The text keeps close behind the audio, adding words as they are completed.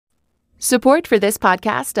Support for this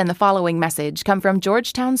podcast and the following message come from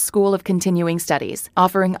Georgetown School of Continuing Studies,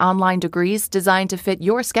 offering online degrees designed to fit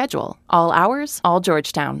your schedule. All hours, all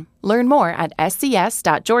Georgetown. Learn more at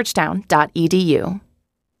scs.georgetown.edu.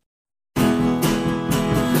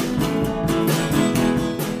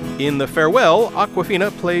 In The Farewell,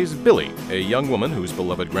 Akwafina plays Billi, a young woman whose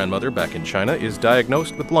beloved grandmother back in China is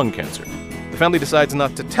diagnosed with lung cancer. The family decides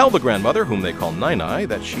not to tell the grandmother, whom they call Nai,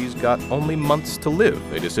 that she's got only months to live,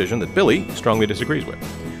 a decision that Billi strongly disagrees with.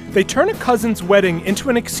 They turn a cousin's wedding into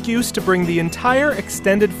an excuse to bring the entire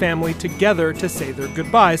extended family together to say their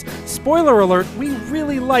goodbyes. Spoiler alert, we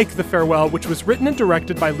really like The Farewell, which was written and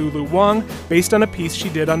directed by Lulu Wang, based on a piece she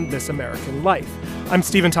did on This American Life. I'm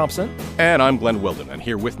Stephen Thompson. And I'm Glenn Weldon. And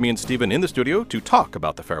here with me and Stephen in the studio to talk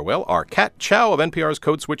about The Farewell are Kat Chow of NPR's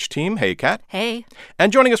Code Switch team. Hey, Kat. Hey.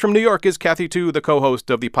 And joining us from New York is Kathy Tu, the co-host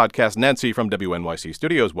of the podcast Nancy from WNYC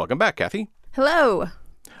Studios. Welcome back, Kathy. Hello.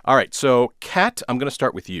 All right, so Kat, I'm going to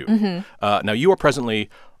start with you. Now, you are presently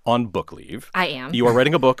on book leave. I am. You are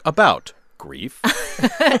writing a book about grief,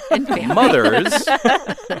 mothers,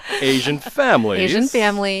 Asian families. Asian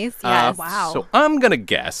families, yes. Wow. So I'm going to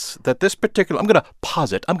guess that this particular, I'm going to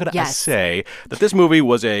posit, I'm going to say that this movie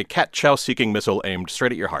was a Kat Chow-seeking missile aimed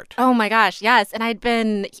straight at your heart. Oh my gosh, yes. And I'd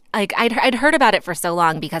heard about it for so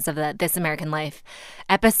long because of the This American Life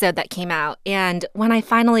episode that came out. And when I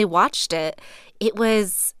finally watched it, it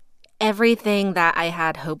was everything that I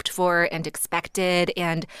had hoped for and expected.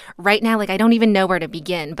 And right now, I don't even know where to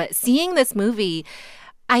begin. But seeing this movie,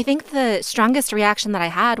 I think the strongest reaction that I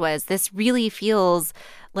had was this really feels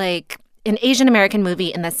like an Asian American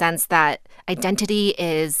movie in the sense that identity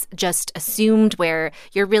is just assumed, where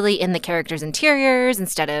you're really in the characters' interiors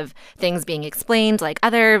instead of things being explained like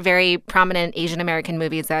other very prominent Asian American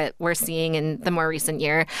movies that we're seeing in the more recent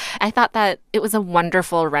year. I thought that it was a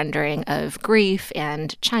wonderful rendering of grief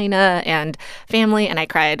and China and family, and I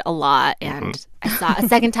cried a lot. And I saw it a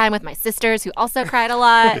second time with my sisters, who also cried a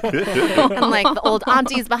lot. And the old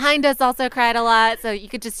aunties behind us also cried a lot. So you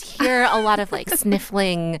could just hear a lot of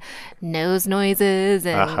sniffling nose noises,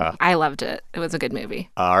 and I loved it. It was a good movie.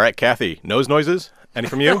 All right, Kathy, nose noises? Any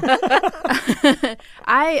from you?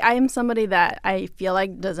 I am somebody that I feel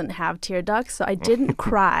like doesn't have tear ducts, so I didn't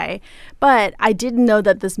cry. But I didn't know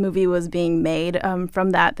that this movie was being made from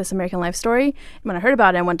that This American Life story. And when I heard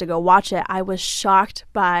about it and went to go watch it, I was shocked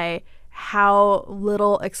by how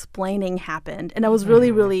little explaining happened. And I was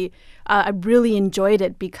really I really enjoyed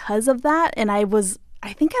it because of that. And I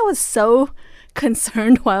think I was so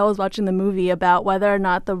concerned while I was watching the movie about whether or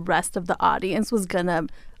not the rest of the audience was gonna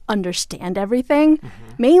understand everything.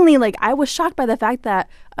 Mainly, I was shocked by the fact that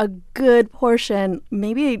a good portion,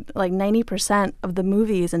 maybe 90% of the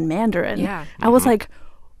movie is in Mandarin. Yeah. I was like,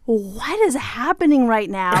 what is happening right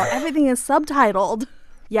now? Everything is subtitled.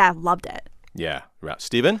 Yeah, loved it. Yeah.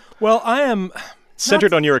 Stephen? Well, I am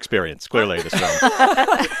centered on your experience, clearly, this film.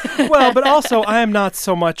 Well, but also I am not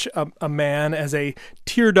so much a man as a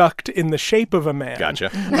tear duct in the shape of a man.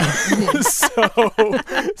 Gotcha.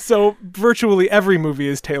 So virtually every movie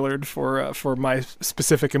is tailored for my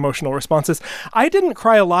specific emotional responses. I didn't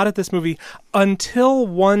cry a lot at this movie until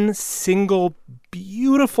one single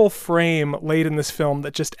beautiful frame laid in this film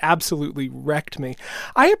that just absolutely wrecked me.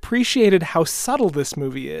 I appreciated how subtle this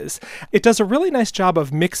movie is. It does a really nice job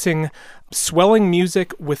of mixing swelling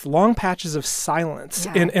music with long patches of silence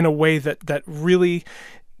in a way that really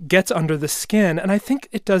gets under the skin. And I think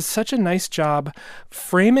it does such a nice job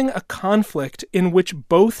framing a conflict in which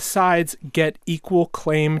both sides get equal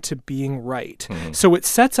claim to being right. So it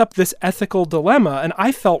sets up this ethical dilemma, and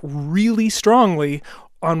I felt really strongly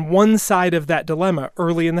on one side of that dilemma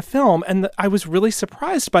early in the film. And I was really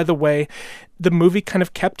surprised by the way the movie kind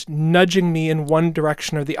of kept nudging me in one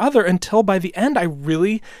direction or the other until by the end I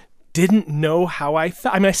really didn't know how I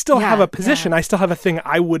felt. I mean, I still have a position. I still have a thing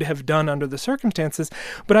I would have done under the circumstances.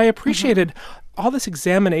 But I appreciated all this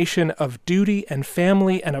examination of duty and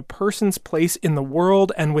family and a person's place in the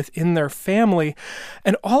world and within their family.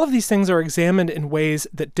 And all of these things are examined in ways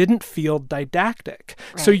that didn't feel didactic.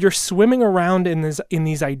 Right. So you're swimming around in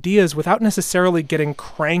these ideas without necessarily getting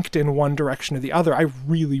cranked in one direction or the other. I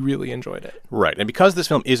really, really enjoyed it. Right. And because this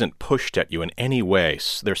film isn't pushed at you in any way,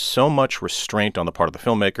 there's so much restraint on the part of the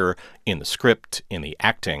filmmaker in the script, in the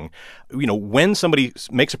acting. When somebody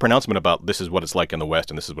makes a pronouncement about this is what it's like in the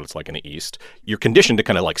West and this is what it's like in the East, you're conditioned to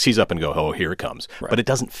kind of like seize up and go, oh, here it comes. Right. But it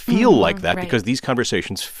doesn't feel like that because these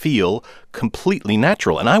conversations feel completely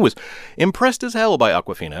natural. And I was impressed as hell by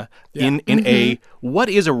Akwafina in a what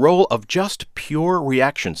is a role of just pure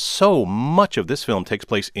reaction. So much of this film takes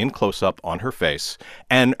place in close-up on her face.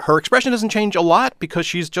 And her expression doesn't change a lot because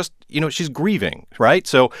she's just, she's grieving, right?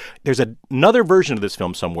 So there's another version of this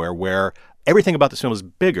film somewhere where everything about this film is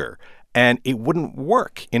bigger. And it wouldn't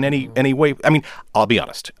work in any way. I mean, I'll be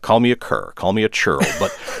honest. Call me a cur. Call me a churl.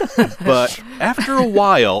 But after a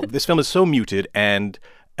while, this film is so muted. And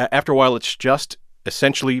after a while, it's just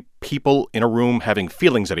essentially people in a room having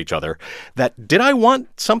feelings at each other. That did I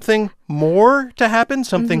want something more to happen?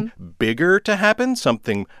 Something bigger to happen?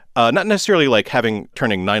 Something not necessarily like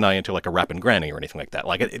turning Nai into like a rapping granny or anything like that.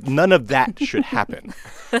 Like none of that should happen.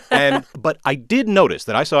 But I did notice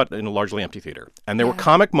that I saw it in a largely empty theater, and there were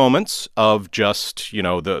comic moments of just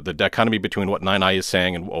the dichotomy between what Nai is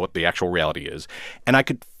saying and what the actual reality is, and I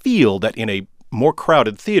could feel that in a more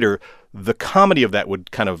crowded theater, the comedy of that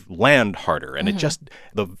would kind of land harder. And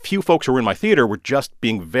the few folks who were in my theater were just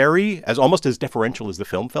being almost as deferential as the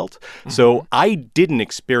film felt. So I didn't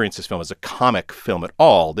experience this film as a comic film at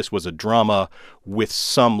all. This was a drama with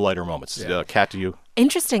some lighter moments. Kat, do you?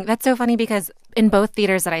 Interesting. That's so funny because in both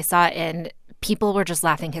theaters that I saw it in, people were just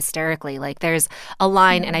laughing hysterically. Like there's a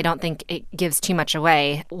line, and I don't think it gives too much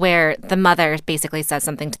away, where the mother basically says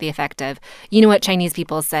something to the effect of, you know what Chinese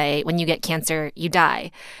people say, when you get cancer, you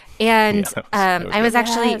die. And I was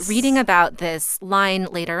actually reading about this line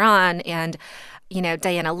later on, and,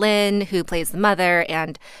 Diana Lynn, who plays the mother,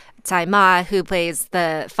 and Tai Ma, who plays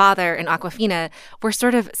the father in Akwafina, were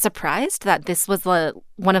sort of surprised that this was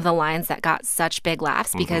one of the lines that got such big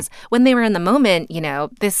laughs because when they were in the moment,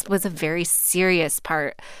 this was a very serious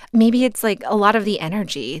part. Maybe it's like a lot of the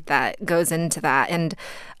energy that goes into that. And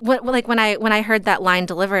when I heard that line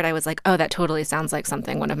delivered, I was like, oh, that totally sounds like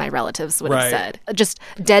something one of my relatives would have said. Just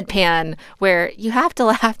deadpan, where you have to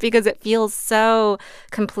laugh because it feels so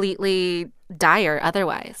completely dire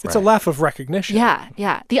otherwise. It's a laugh of recognition.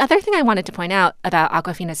 Yeah. The other thing I wanted to point out about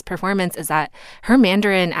Akwafina's performance is that her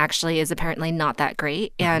Mandarin actually is apparently not that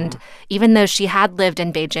great. And even though she had lived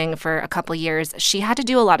in Beijing for a couple years, she had to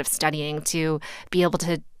do a lot of studying to be able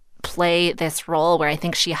to play this role, where I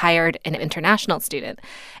think she hired an international student.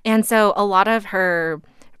 And so a lot of her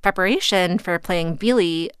preparation for playing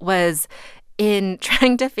Billi was in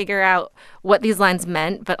trying to figure out what these lines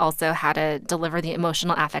meant, but also how to deliver the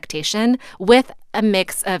emotional affectation with a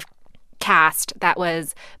mix of cast that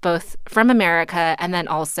was both from America and then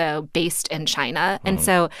also based in China. And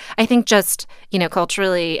so I think just,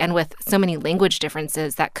 culturally and with so many language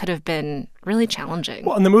differences, that could have been really challenging.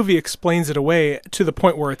 Well, and the movie explains it away to the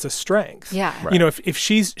point where it's a strength. Yeah. Right. If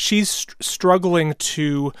she's struggling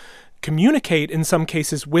to communicate in some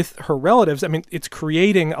cases with her relatives, I mean, it's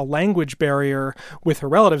creating a language barrier with her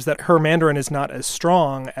relatives that her Mandarin is not as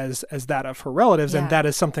strong as that of her relatives, and that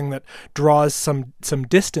is something that draws some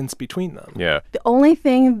distance between them. Yeah. The only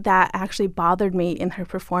thing that actually bothered me in her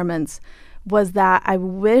performance was that I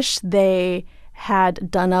wish they had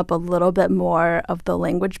done up a little bit more of the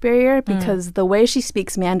language barrier, because the way she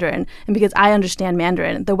speaks Mandarin, and because I understand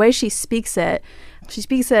Mandarin, the way she speaks it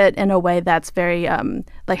in a way that's very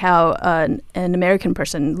like how an American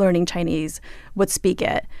person learning Chinese would speak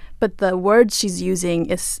it. But the words she's using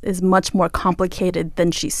is much more complicated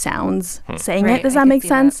than she sounds saying it. Does that make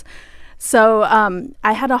sense? So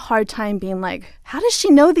I had a hard time being like, how does she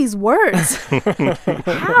know these words?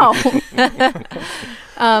 How?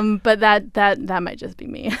 But that might just be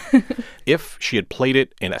me. If she had played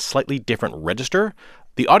it in a slightly different register,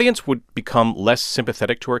 the audience would become less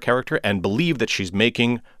sympathetic to her character and believe that she's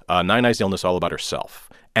making Nai-Nai's illness all about herself.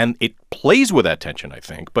 And it plays with that tension, I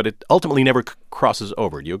think, but it ultimately never crosses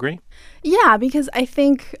over. Do you agree? Yeah, because I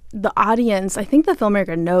think the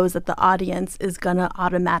filmmaker knows that the audience is going to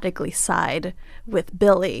automatically side with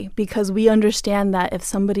Billi, because we understand that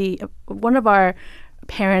if one of our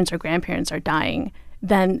parents or grandparents are dying,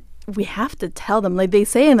 then we have to tell them. Like they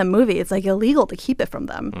say in the movie, it's like illegal to keep it from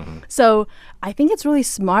them. So I think it's really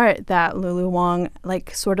smart that Lulu Wang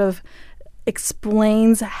sort of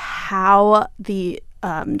explains how the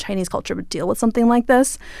Chinese culture would deal with something like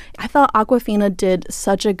this. I thought Akwafina did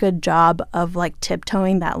such a good job of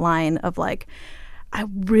tiptoeing that line of I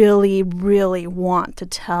really, really want to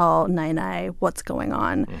tell Nai what's going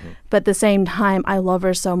on. But at the same time, I love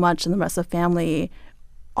her so much, and the rest of the family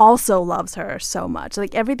also loves her so much.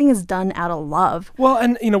 Like, everything is done out of love. Well,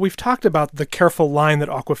 and, we've talked about the careful line that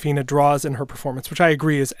Akwafina draws in her performance, which I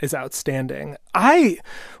agree is outstanding. I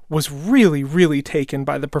was really, really taken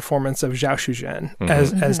by the performance of Zhao Shuzhen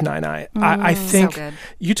as Nai Nai. I think So good.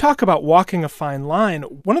 you talk about walking a fine line.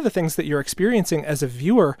 One of the things that you're experiencing as a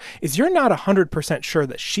viewer is you're not 100% sure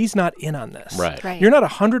that she's not in on this. Right. You're not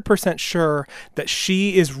 100% sure that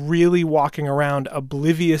she is really walking around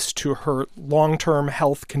oblivious to her long-term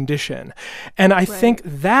health condition. And I think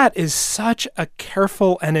that is such a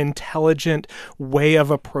careful and intelligent way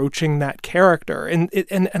of approaching that character. And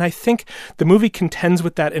I think the movie contends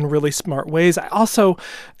with that in really smart ways. I also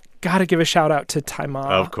got to give a shout out to Taima.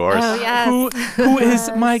 Of course. Oh, yes. Who is,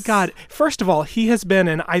 my God, first of all, he has been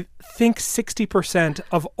in, I think, 60%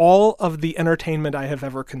 of all of the entertainment I have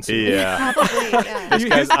ever consumed. Yeah. Probably, yeah. This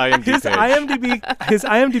guy's IMDb page. His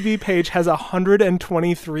IMDb page has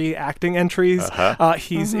 123 acting entries.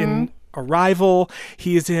 He's in Arrival.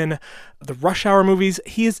 He is in the Rush Hour movies.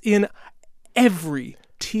 He is in every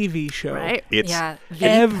TV show Right?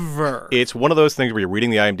 ever. It's one of those things where you're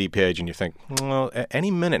reading the IMDb page and you think, well,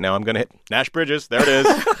 any minute now I'm going to hit Nash Bridges. There it is.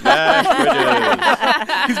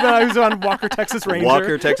 Nash Bridges. He's on Walker, Texas Ranger.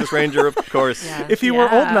 Walker, Texas Ranger, of course. Yeah. If he were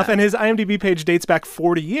old enough, and his IMDb page dates back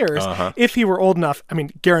 40 years, if he were old enough, I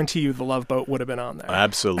mean, guarantee you The Love Boat would have been on there.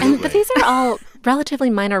 Absolutely. But these are all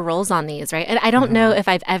relatively minor roles on these, right? And I don't know if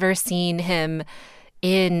I've ever seen him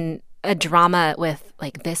in a drama with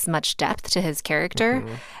like this much depth to his character.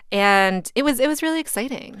 And it was really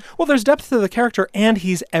exciting. Well, there's depth to the character, and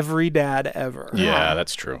he's every dad ever. Yeah,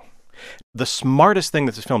 that's true. The smartest thing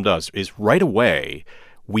that this film does is right away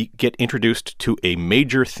we get introduced to a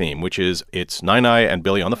major theme, which is it's Nai Nai and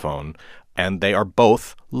Billi on the phone, and they are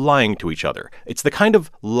both lying to each other. It's the kind of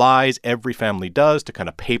lies every family does to kind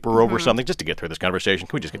of paper over something just to get through this conversation.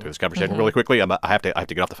 Can we just get through this conversation really quickly? I have to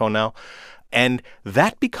get off the phone now. And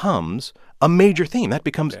that becomes a major theme. That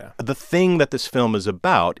becomes the thing that this film is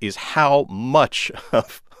about, is how much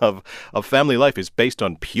of family life is based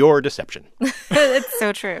on pure deception. It's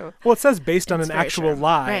so true. Well, it says based on It's an very actual true.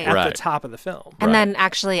 lie Right. at the Right. top of the film. And then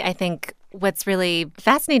actually, I think what's really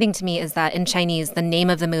fascinating to me is that in Chinese, the name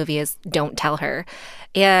of the movie is Don't Tell Her.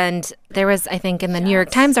 And there was, I think, in the New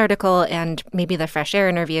York Times article and maybe the Fresh Air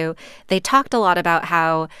interview, they talked a lot about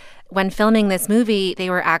how when filming this movie, they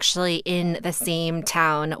were actually in the same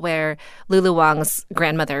town where Lulu Wang's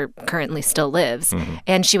grandmother currently still lives.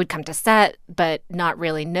 And she would come to set, but not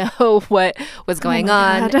really know what was going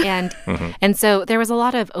on. God. And so there was a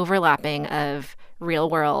lot of overlapping of real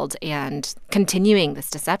world and continuing this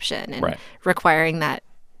deception and requiring that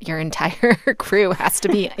your entire crew has to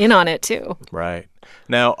be in on it too. Right.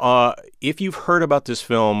 Now, if you've heard about this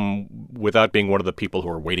film without being one of the people who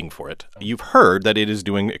are waiting for it, you've heard that it is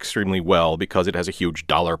doing extremely well because it has a huge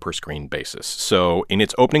dollar per screen basis. So in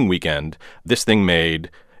its opening weekend, this thing made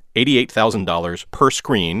 $88,000 per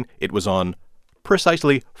screen. It was on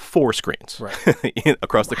precisely 4 screens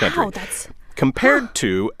across the country. Wow, that's... Compared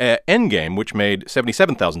to Endgame, which made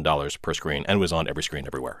 $77,000 per screen and was on every screen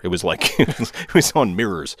everywhere. It was like, it was on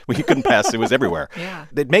mirrors. You couldn't pass. It was everywhere. Yeah.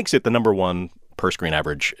 That makes it the number 1 per screen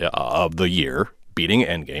average of the year, beating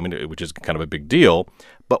Endgame, which is kind of a big deal.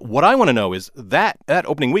 But what I want to know is that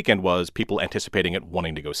opening weekend was people anticipating it,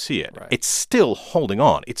 wanting to go see it. Right. It's still holding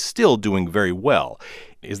on. It's still doing very well.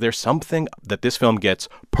 Is there something that this film gets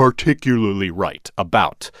particularly right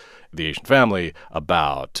about the Asian family,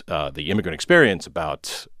 about the immigrant experience,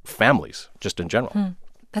 about families, just in general?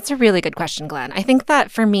 That's a really good question, Glenn. I think that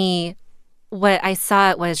for me, what I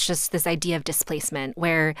saw was just this idea of displacement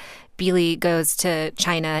where Billi goes to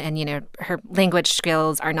China and, you know, her language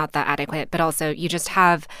skills are not that adequate, but also you just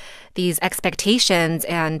have these expectations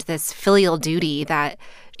and this filial duty that,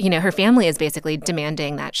 you know, her family is basically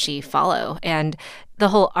demanding that she follow. And the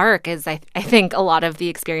whole arc is, I think, a lot of the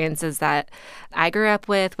experiences that I grew up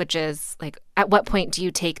with, which is like, at what point do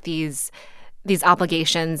you take these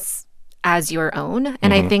obligations as your own?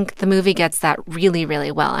 And I think the movie gets that really,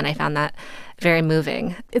 really well. And I found that very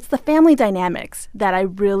moving. It's the family dynamics that I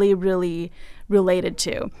really, really related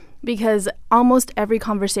to, because almost every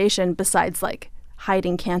conversation besides like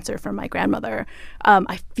hiding cancer from my grandmother,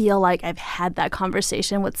 I feel like I've had that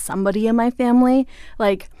conversation with somebody in my family.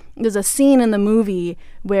 Like, there's a scene in the movie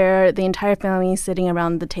where the entire family is sitting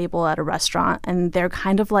around the table at a restaurant and they're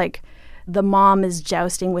kind of like the mom is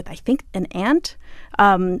jousting with, I think, an aunt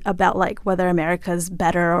about like whether America's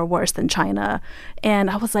better or worse than China. And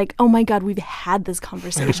I was like, oh my God, we've had this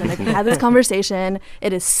conversation. Like, we've had this conversation.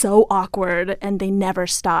 It is so awkward and they never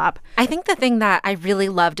stop. I think the thing that I really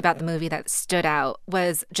loved about the movie that stood out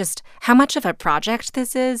was just how much of a project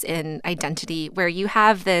this is in identity, where you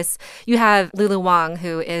have Lulu Wang,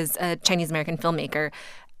 who is a Chinese-American filmmaker,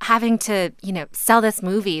 having to, sell this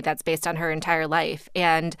movie that's based on her entire life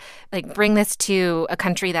and like bring this to a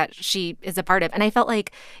country that she is a part of. And I felt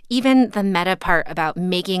like even the meta part about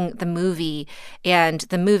making the movie and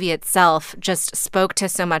the movie itself just spoke to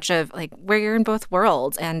so much of like where you're in both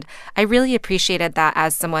worlds. And I really appreciated that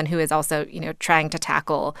as someone who is also, trying to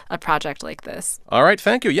tackle a project like this. All right,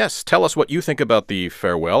 thank you. Yes, tell us what you think about The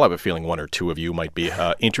Farewell. I have a feeling one or two of you might be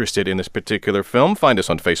interested in this particular film. Find us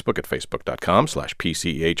on Facebook at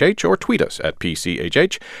facebook.com/PCEHH or tweet us at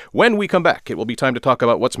PCHH. When we come back, it will be time to talk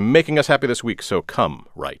about what's making us happy this week, so come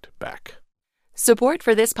right back. Support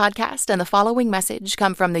for this podcast and the following message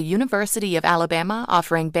come from the University of Alabama,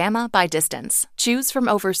 offering Bama by distance. Choose from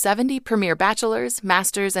over 70 premier bachelor's,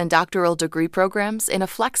 master's, and doctoral degree programs in a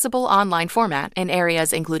flexible online format in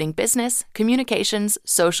areas including business, communications,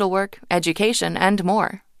 social work, education, and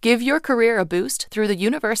more. Give your career a boost through the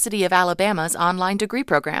University of Alabama's online degree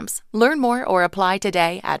programs. Learn more or apply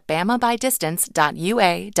today at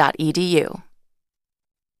bamabydistance.ua.edu.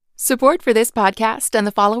 Support for this podcast and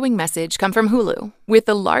the following message come from Hulu. With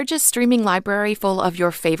the largest streaming library full of your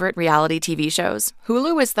favorite reality TV shows,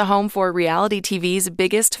 Hulu is the home for reality TV's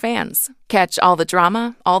biggest fans. Catch all the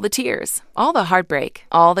drama, all the tears, all the heartbreak,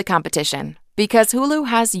 all the competition. Because Hulu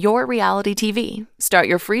has your reality TV. Start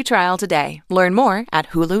your free trial today. Learn more at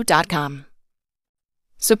hulu.com.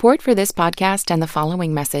 Support for this podcast and the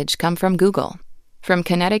following message come from Google. From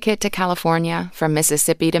Connecticut to California, from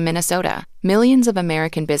Mississippi to Minnesota, millions of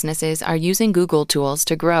American businesses are using Google tools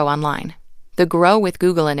to grow online. The Grow with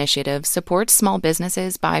Google initiative supports small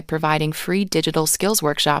businesses by providing free digital skills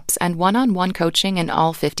workshops and one-on-one coaching in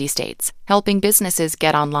all 50 states, helping businesses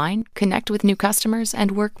get online, connect with new customers,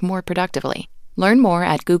 and work more productively. Learn more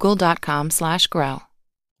at google.com/grow.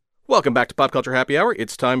 Welcome back to Pop Culture Happy Hour.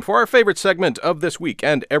 It's time for our favorite segment of this week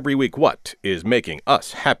and every week. What is making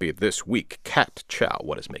us happy this week? Kat Chow,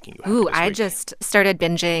 what is making you happy this week? I just started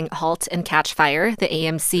binging *Halt and Catch Fire*, the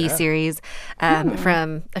AMC series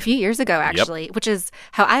from a few years ago, actually, which is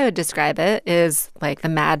how I would describe it, is like the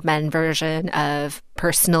Mad Men version of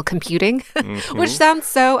personal computing, which sounds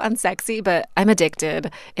so unsexy, but I'm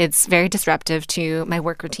addicted. It's very disruptive to my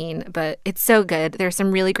work routine, but it's so good. There's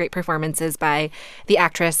some really great performances by the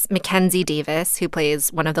actress Mackenzie Davis, who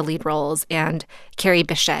plays one of the lead roles, and Carrie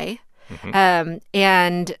Bechet.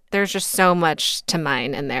 And there's just so much to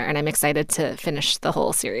mine in there, and I'm excited to finish the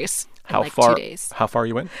whole series. How 2 days. How far are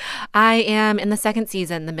you in? I am in the second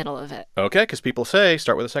season, the middle of it. Okay, because people say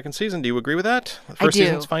start with the second season. Do you agree with that? The first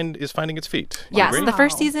season is finding its feet. Yes, the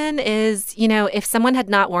first season is, if someone had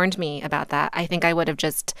not warned me about that, I think I would have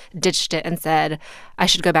just ditched it and said I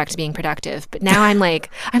should go back to being productive. But now I'm like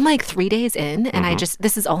 3 days in, and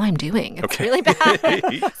this is all I'm doing. It's really bad.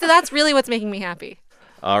 So that's really what's making me happy.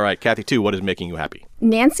 All right, Kathy, too, what is making you happy?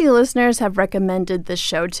 Nancy listeners have recommended this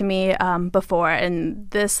show to me before, and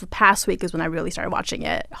this past week is when I really started watching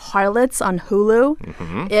it. Harlots on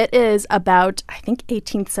Hulu. It is about, I think,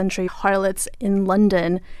 18th century harlots in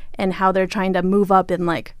London and how they're trying to move up in,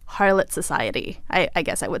 like, harlot society, I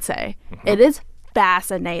guess I would say. It is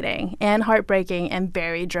fascinating and heartbreaking and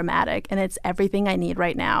very dramatic, and it's everything I need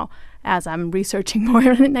right now as I'm researching more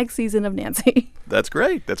in the next season of Nancy. That's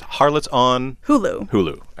great. That's Harlots on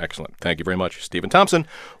Hulu. Excellent. Thank you very much, Stephen Thompson.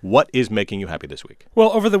 What is making you happy this week?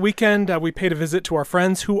 Well, over the weekend, we paid a visit to our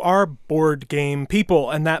friends who are board game people,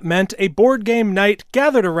 and that meant a board game night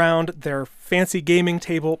gathered around their fancy gaming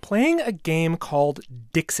table playing a game called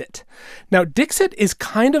Dixit. Now, Dixit is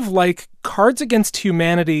kind of like Cards Against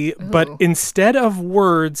Humanity, but instead of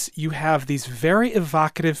words, you have these very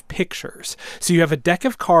evocative pictures. So you have a deck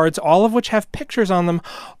of cards, all of which have pictures on them,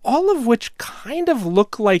 all of which kind of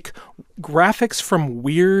look like graphics from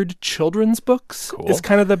weird children's books. Cool. Is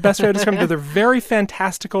kind of the best way to describe them. They're very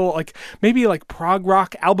fantastical, like maybe like prog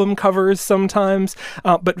rock album covers sometimes,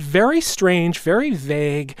 but very strange, very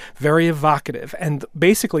vague, very evocative. And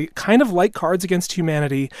basically, kind of like Cards Against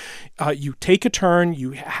Humanity, you take a turn,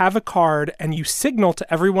 you have a card, and you signal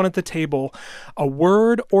to everyone at the table a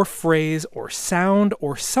word or phrase or sound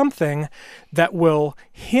or something that will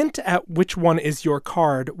hint at which one is your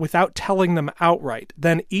card without telling them outright.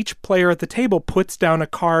 Then each player at the table puts down a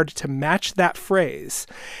card to match that phrase,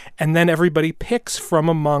 and then everybody picks from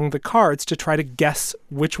among the cards to try to guess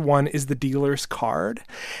which one is the dealer's card.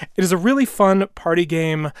 It is a really fun party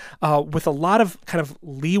game with a lot of kind of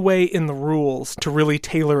leeway in the rules to really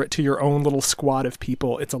tailor it to your own little squad of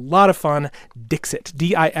people. It's a lot of fun. Dixit,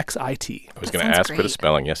 D-I-X-I-T. I was going to ask for the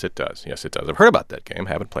spelling. Yes, it does. Yes, it does. I've heard about that game.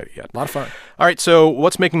 Haven't played it yet. A lot of fun. All right, so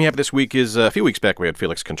what's making me happy this week is a few weeks back we had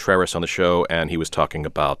Felix Contreras on the show, and he was talking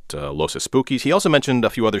about Los Spookies. He also mentioned a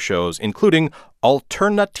few other shows, including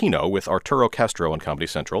Alternatino with Arturo Castro on Comedy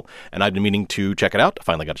Central, and I've been meaning to check it out. I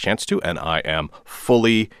finally got a chance to, and I am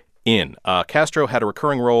fully in. Castro had a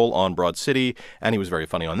recurring role on Broad City, and he was very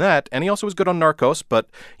funny on that, and he also was good on Narcos, but,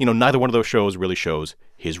 neither one of those shows really shows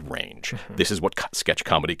his range. This is what sketch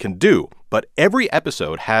comedy can do. But every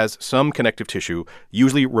episode has some connective tissue,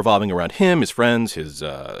 usually revolving around him, his friends, his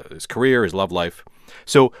career, his love life.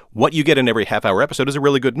 So what you get in every half-hour episode is a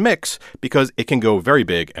really good mix because it can go very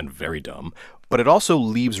big and very dumb, but it also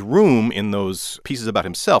leaves room in those pieces about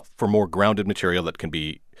himself for more grounded material that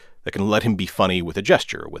can let him be funny with a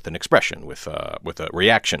gesture, with an expression, with a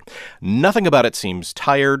reaction. Nothing about it seems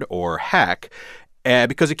tired or hack,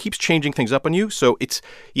 because it keeps changing things up on you. So it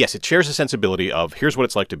shares a sensibility of here's what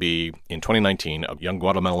it's like to be, in 2019, a young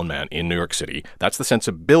Guatemalan man in New York City. That's the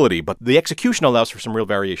sensibility, but the execution allows for some real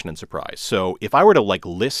variation and surprise. So if I were to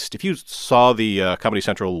list, if you saw the Comedy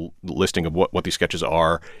Central listing of what these sketches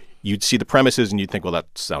are, you'd see the premises and you'd think, well,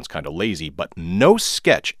 that sounds kind of lazy. But no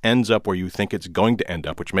sketch ends up where you think it's going to end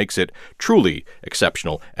up, which makes it truly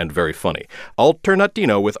exceptional and very funny.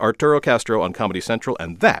 Alternatino with Arturo Castro on Comedy Central,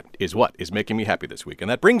 and that is what is making me happy this week.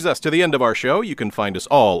 And that brings us to the end of our show. You can find us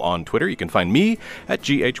all on Twitter. You can find me at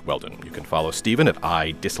GH Weldon. You can follow Steven at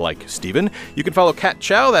I Dislike Steven. You can follow Kat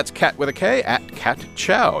Chow, that's Kat with a K, at Kat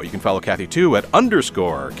Chow. You can follow Kathy 2 at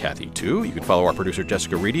 _Kathy 2. You can follow our producer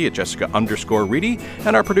Jessica Reedy at Jessica_Reedy,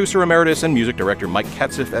 and our producer Emeritus and Music Director Mike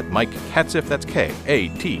Katzif at Mike Katzif, that's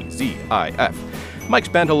Katzif. Mike's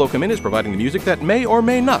Banda Locum In is providing the music that may or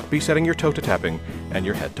may not be setting your toe to tapping and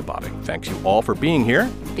your head to bobbing. Thanks you all for being here.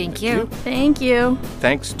 Thank you. Thank you.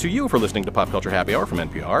 Thanks to you for listening to Pop Culture Happy Hour from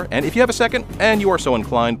NPR. And if you have a second and you are so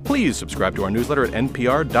inclined, please subscribe to our newsletter at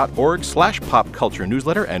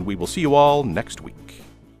npr.org/popculturenewsletter, and we will see you all next week.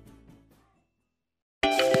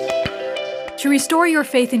 To restore your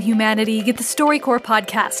faith in humanity, get the StoryCorps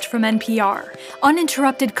podcast from NPR.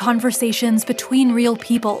 Uninterrupted conversations between real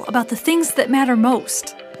people about the things that matter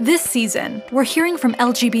most. This season, we're hearing from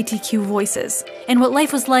LGBTQ voices and what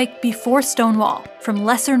life was like before Stonewall, from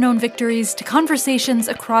lesser-known victories to conversations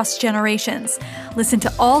across generations. Listen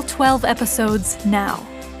to all 12 episodes now.